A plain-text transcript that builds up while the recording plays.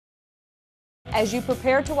As you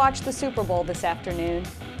prepare to watch the Super Bowl this afternoon,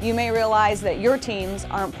 you may realize that your teams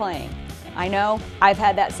aren't playing. I know, I've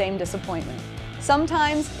had that same disappointment.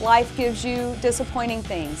 Sometimes life gives you disappointing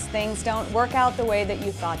things. Things don't work out the way that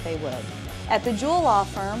you thought they would. At the Jewell Law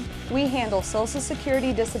Firm, we handle Social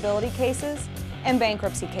Security disability cases and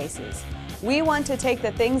bankruptcy cases. We want to take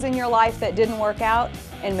the things in your life that didn't work out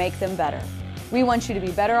and make them better. We want you to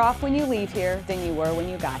be better off when you leave here than you were when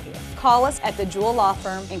you got here. Call us at the Jewell Law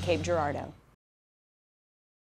Firm in Cape Girardeau.